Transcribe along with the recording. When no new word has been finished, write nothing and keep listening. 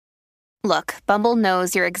Look, Bumble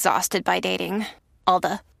knows you're exhausted by dating. All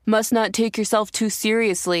the must not take yourself too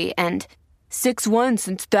seriously and 6'1"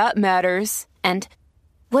 since that matters. And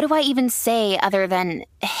what do I even say other than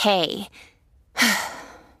hey?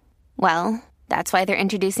 Well, that's why they're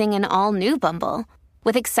introducing an all-new Bumble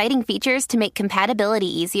with exciting features to make compatibility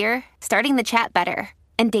easier, starting the chat better,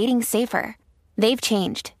 and dating safer. They've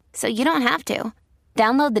changed, so you don't have to.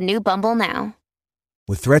 Download the new Bumble now.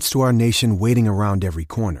 With threats to our nation waiting around every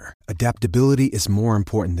corner, adaptability is more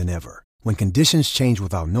important than ever. When conditions change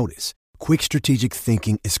without notice, quick strategic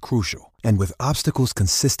thinking is crucial. And with obstacles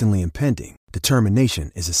consistently impending,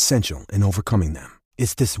 determination is essential in overcoming them.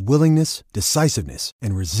 It's this willingness, decisiveness,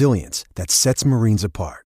 and resilience that sets Marines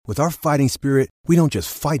apart. With our fighting spirit, we don't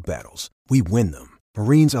just fight battles, we win them.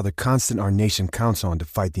 Marines are the constant our nation counts on to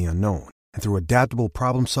fight the unknown. And through adaptable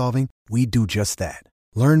problem solving, we do just that.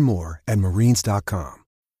 Learn more at marines.com.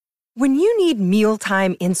 When you need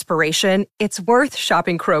mealtime inspiration, it's worth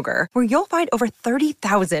shopping Kroger, where you'll find over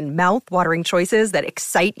 30,000 mouth-watering choices that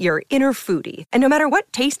excite your inner foodie. And no matter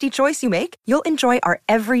what tasty choice you make, you'll enjoy our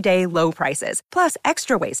everyday low prices, plus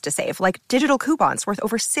extra ways to save, like digital coupons worth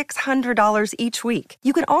over $600 each week.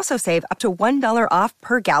 You can also save up to $1 off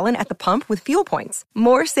per gallon at the pump with fuel points.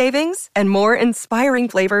 More savings and more inspiring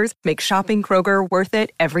flavors make shopping Kroger worth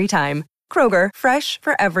it every time. Kroger, fresh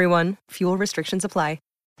for everyone. Fuel restrictions apply.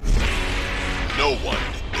 No one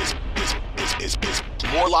is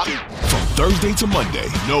more locked in. From Thursday to Monday,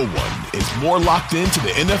 no one is more locked into the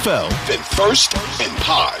NFL than First and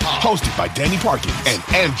Pod. Hosted by Danny Parkins and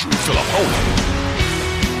Andrew Filippone.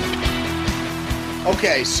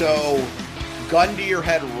 Okay, so gun to your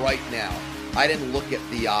head right now. I didn't look at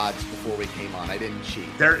the odds before we came on. I didn't cheat.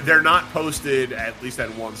 They're not posted, at least at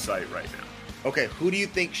one site right now. Okay, who do you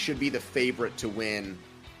think should be the favorite to win?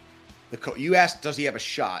 You asked, does he have a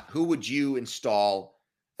shot? Who would you install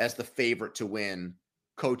as the favorite to win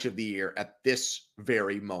Coach of the Year at this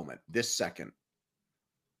very moment, this second?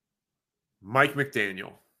 Mike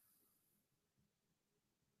McDaniel.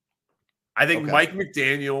 I think Okay. Mike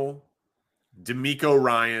McDaniel, DeMeco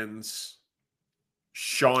Ryans,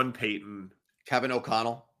 Sean Payton, Kevin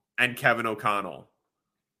O'Connell, and Kevin O'Connell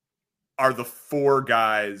are the four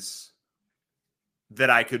guys that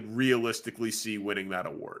I could realistically see winning that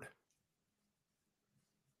award.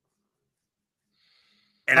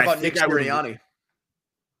 And how about Nick Sirianni?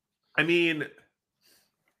 I mean,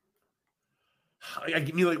 like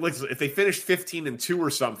if they finished 15-2 or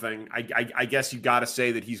something, I guess you got to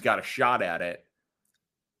say that he's got a shot at it.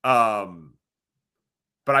 But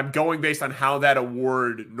I'm going based on how that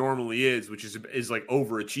award normally is, which is like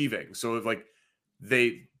overachieving. So if like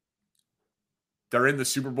they're in the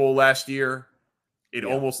Super Bowl last year, it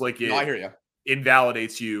almost like it I hear you.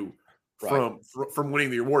 invalidates you from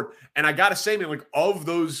winning the award. And I gotta say, man, like of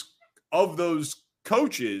those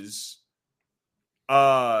coaches,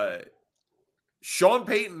 Sean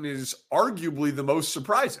Payton is arguably the most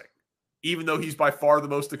surprising, even though he's by far the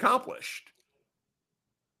most accomplished.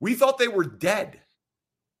 We thought they were dead.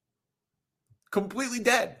 Completely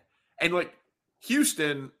dead. And like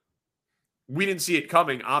Houston, we didn't see it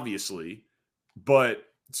coming, obviously, but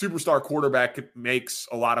superstar quarterback makes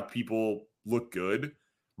a lot of people look good.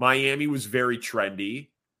 Miami was very trendy,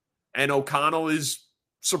 and O'Connell is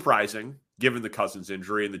surprising given the Cousins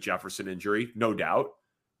injury and the Jefferson injury, no doubt.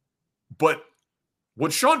 But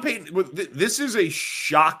what Sean Payton, this is a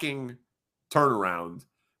shocking turnaround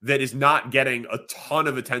that is not getting a ton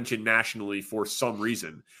of attention nationally for some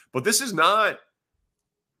reason. But this is not,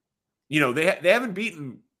 they haven't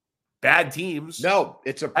beaten bad teams. No,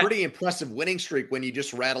 it's a pretty impressive winning streak when you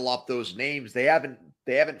just rattle off those names. They haven't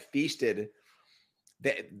feasted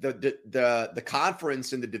the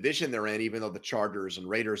conference and the division they're in, even though the Chargers and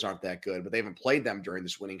Raiders aren't that good, but they haven't played them during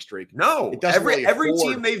this winning streak. No, it doesn't every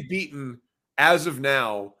team they've beaten as of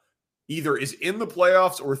now either is in the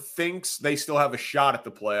playoffs or thinks they still have a shot at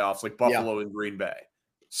the playoffs, like Buffalo and Green Bay.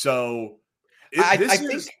 So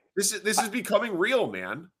this is becoming real,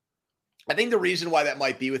 man. I think the reason why that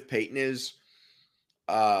might be with Peyton is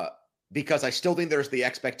because I still think there's the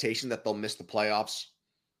expectation that they'll miss the playoffs.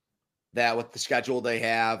 That with the schedule they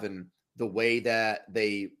have and the way that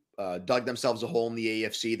they dug themselves a hole in the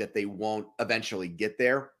AFC, that they won't eventually get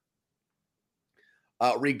there.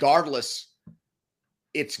 Regardless,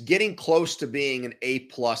 it's getting close to being an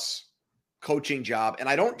A-plus coaching job. And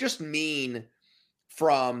I don't just mean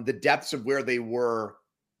from the depths of where they were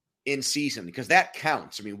in season, because that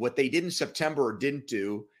counts. I mean, what they did in September or didn't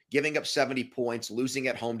do, giving up 70 points, losing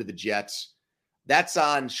at home to the Jets, that's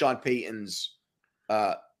on Sean Payton's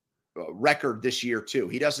record this year too.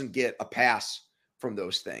 He doesn't get a pass from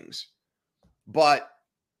those things. But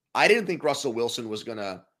I didn't think Russell Wilson was going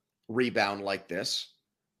to rebound like this.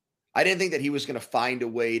 I didn't think that he was going to find a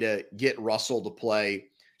way to get Russell to play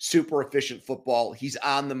super efficient football. He's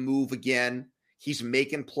on the move again. He's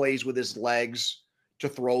making plays with his legs to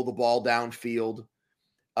throw the ball downfield.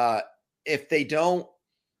 If they don't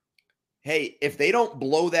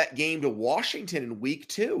blow that game to Washington in week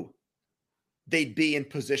 2, they'd be in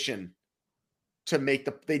position to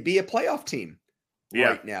they'd be a playoff team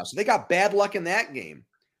right now. So they got bad luck in that game.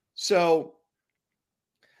 So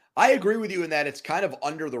I agree with you in that it's kind of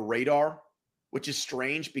under the radar, which is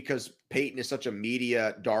strange because Peyton is such a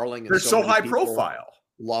media darling. And they're so high profile.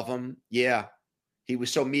 Love him. Yeah. He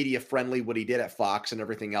was so media friendly what he did at Fox and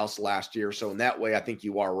everything else last year. So in that way, I think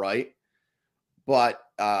you are right. But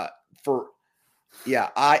I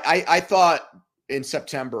thought in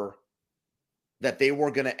September that they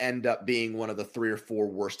were going to end up being one of the 3 or 4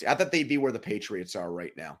 worst. I thought they'd be where the Patriots are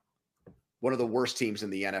right now. One of the worst teams in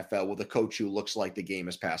the NFL with a coach who looks like the game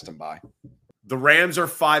has passed him by. The Rams are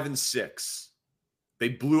 5-6. They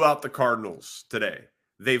blew out the Cardinals today.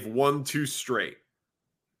 They've won 2 straight.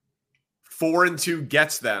 4-2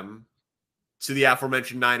 gets them to the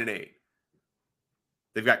aforementioned 9-8.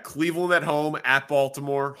 They've got Cleveland at home, at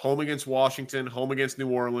Baltimore, home against Washington, home against New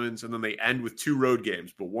Orleans, and then they end with 2 road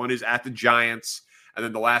games. But one is at the Giants, and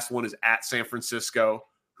then the last one is at San Francisco,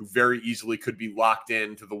 who very easily could be locked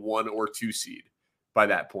into the 1 or 2 seed by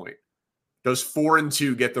that point. Does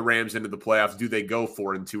 4-2 get the Rams into the playoffs? Do they go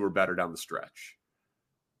 4-2 or better down the stretch?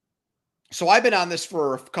 So I've been on this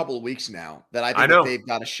for a couple of weeks now that I think that they've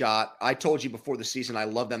got a shot. I told you before the season I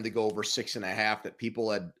love them to go over 6.5, that people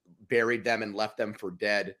had buried them and left them for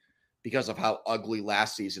dead because of how ugly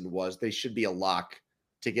last season was. They should be a lock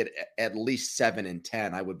to get at least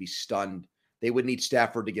 7-10. I would be stunned. They would need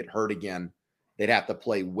Stafford to get hurt again. They'd have to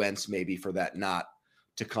play Wentz maybe for that not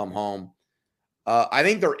to come home. I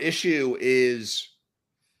think their issue is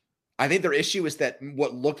that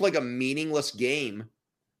what looked like a meaningless game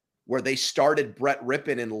where they started Brett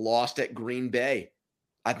Rippon and lost at Green Bay.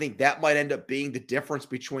 I think that might end up being the difference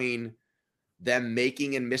between them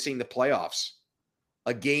making and missing the playoffs.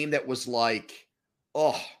 A game that was like,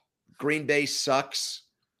 oh, Green Bay sucks.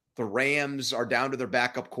 The Rams are down to their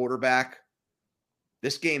backup quarterback.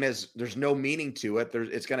 This game there's no meaning to it.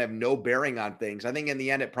 It's going to have no bearing on things. I think in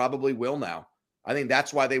the end, it probably will now. I think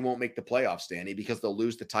that's why they won't make the playoffs, Danny, because they'll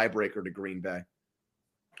lose the tiebreaker to Green Bay.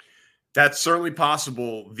 That's certainly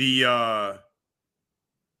possible. The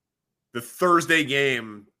Thursday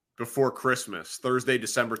game before Christmas, Thursday,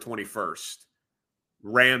 December 21st,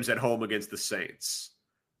 Rams at home against the Saints.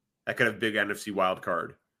 That could have big NFC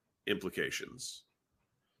wildcard implications.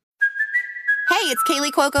 Hey, it's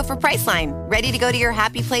Kaylee Cuoco for Priceline. Ready to go to your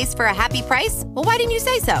happy place for a happy price? Well, why didn't you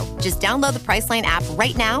say so? Just download the Priceline app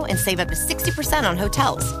right now and save up to 60% on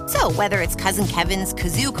hotels. So whether it's Cousin Kevin's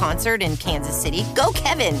Kazoo Concert in Kansas City, go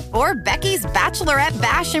Kevin, or Becky's Bachelorette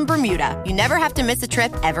Bash in Bermuda, you never have to miss a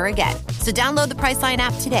trip ever again. So download the Priceline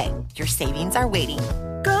app today. Your savings are waiting.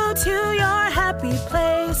 Go to your happy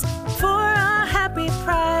place for a happy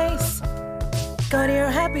price. Go to your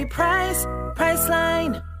happy price,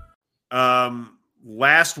 Priceline.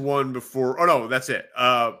 Last one before, that's it.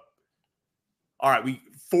 All right.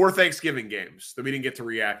 4 Thanksgiving games that we didn't get to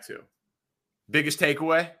react to. Biggest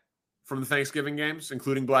takeaway from the Thanksgiving games,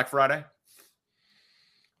 including Black Friday?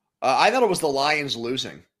 I thought it was the Lions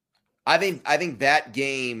losing. I think that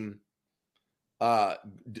game,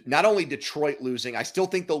 not only Detroit losing, I still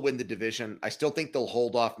think they'll win the division. I still think they'll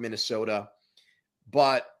hold off Minnesota,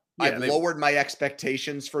 but I've lowered my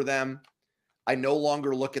expectations for them. I no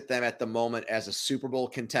longer look at them at the moment as a Super Bowl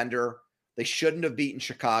contender. They shouldn't have beaten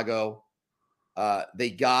Chicago.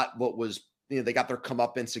 They got they got their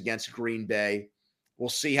comeuppance against Green Bay. We'll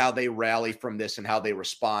see how they rally from this and how they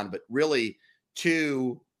respond. But really,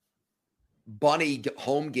 2 bunny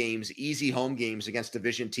home games, easy home games against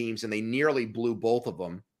division teams, and they nearly blew both of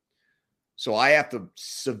them. So I have to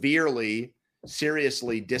seriously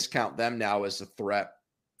discount them now as a threat.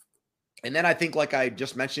 And then I think, like I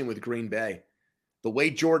just mentioned with Green Bay, the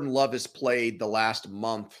way Jordan Love has played the last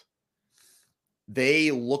month,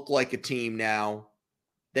 they look like a team now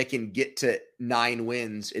that can get to 9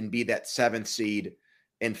 wins and be that 7th seed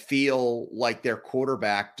and feel like their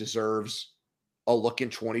quarterback deserves a look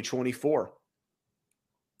in 2024.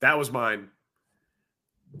 That was mine.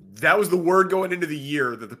 That was the word going into the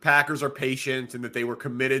year, that the Packers are patient and that they were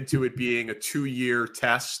committed to it being a 2-year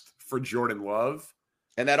test for Jordan Love.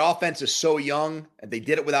 And that offense is so young, and they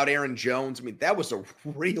did it without Aaron Jones. I mean, that was a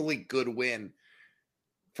really good win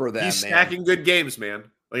for them. He's stacking good games,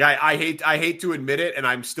 man. Like I hate to admit it, and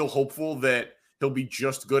I'm still hopeful that he'll be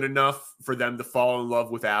just good enough for them to fall in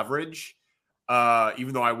love with average.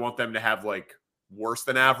 Even though I want them to have like worse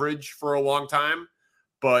than average for a long time,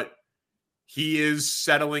 but he is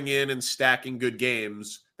settling in and stacking good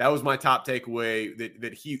games. That was my top takeaway,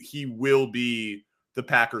 that he will be the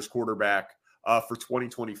Packers quarterback for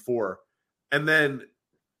 2024. And then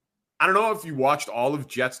I don't know if you watched all of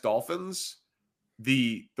Jets Dolphins,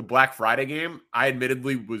 the Black Friday game. I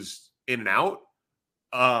admittedly was in and out.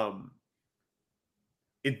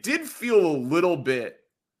 It did feel a little bit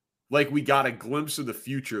like we got a glimpse of the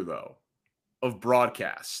future, though, of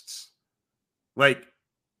broadcasts. Like,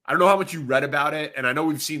 I don't know how much you read about it, and I know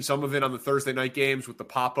we've seen some of it on the Thursday night games with the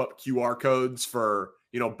pop-up QR codes for,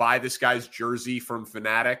 buy this guy's jersey from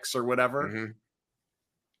Fanatics or whatever. Mm-hmm.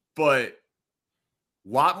 But a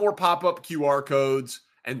lot more pop-up QR codes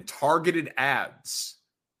and targeted ads.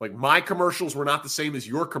 Like, my commercials were not the same as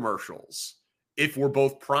your commercials if we're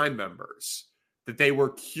both Prime members. That they were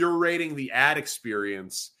curating the ad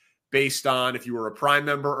experience based on if you were a Prime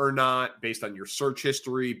member or not, based on your search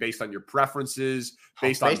history, based on your preferences,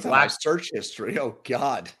 based on my search history. Oh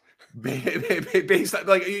God. Based on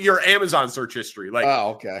like your Amazon search history. Like,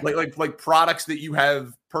 oh, okay. Like products that you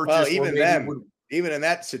have purchased. Well, even in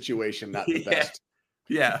that situation, not the best.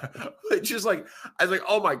 Yeah. It's just like, I was like,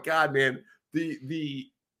 oh my God, man.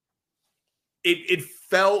 It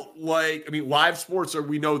felt like, I mean, live sports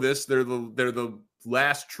we know this, they're the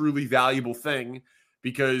last truly valuable thing,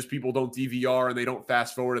 because people don't DVR and they don't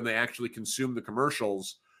fast forward and they actually consume the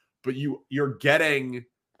commercials. But you're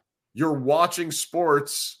watching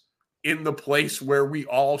sports in the place where we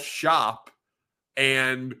all shop,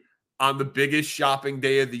 and on the biggest shopping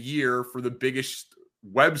day of the year for the biggest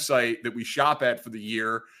website that we shop at for the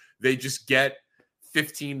year, they just get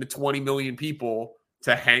 15 to 20 million people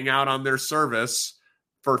to hang out on their service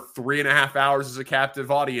for 3.5 hours as a captive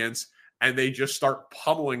audience. And they just start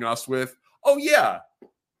pummeling us with, oh yeah,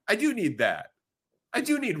 I do need that. I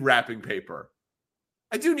do need wrapping paper.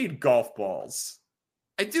 I do need golf balls.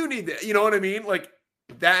 I do need that. You know what I mean? Like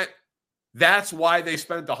that's why they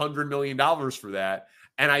spent $100 million for that.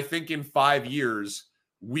 And I think in 5 years,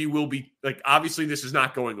 we will be like, obviously this is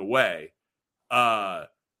not going away. I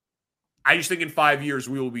just think in 5 years,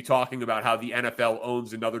 we will be talking about how the NFL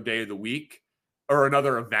owns another day of the week or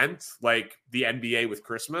another event like the NBA with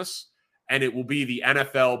Christmas. And it will be the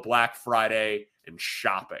NFL Black Friday and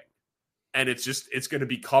shopping. And it's going to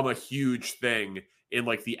become a huge thing in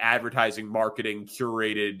like the advertising, marketing,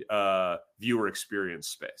 curated viewer experience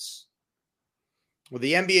space. Well,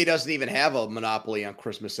 the NBA doesn't even have a monopoly on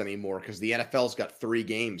Christmas anymore because the NFL's got 3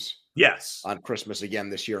 games on Christmas again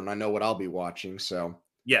this year. And I know what I'll be watching. So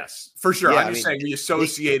yes, for sure. I'm just saying we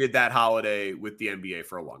associated that holiday with the NBA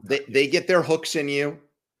for a long time. They get their hooks in you.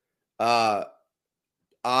 I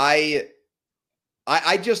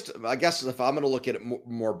guess if I'm going to look at it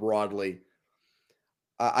more broadly,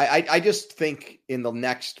 I just think in the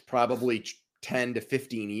next probably 10 to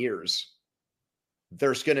 15 years,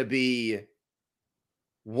 there's going to be,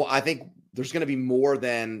 I think there's going to be more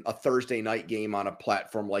than a Thursday night game on a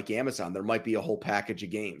platform like Amazon. There might be a whole package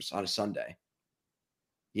of games on a Sunday,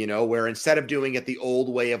 where instead of doing it the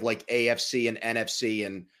old way of like AFC and NFC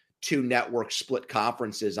and 2 network split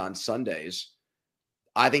conferences on Sundays,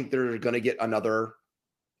 I think they're going to get another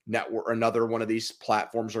network, another one of these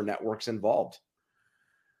platforms or networks involved.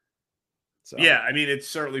 So. Yeah, I mean, it's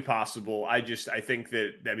certainly possible. I think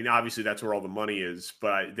that, I mean, obviously that's where all the money is,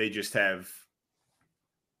 but they just have,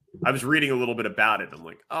 I was reading a little bit about it. I'm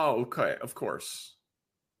like, oh, okay, of course.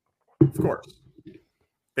 Of course.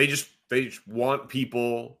 They just want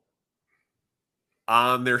people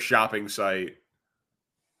on their shopping site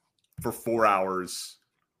for 4 hours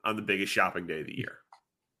on the biggest shopping day of the year.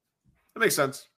 That makes sense.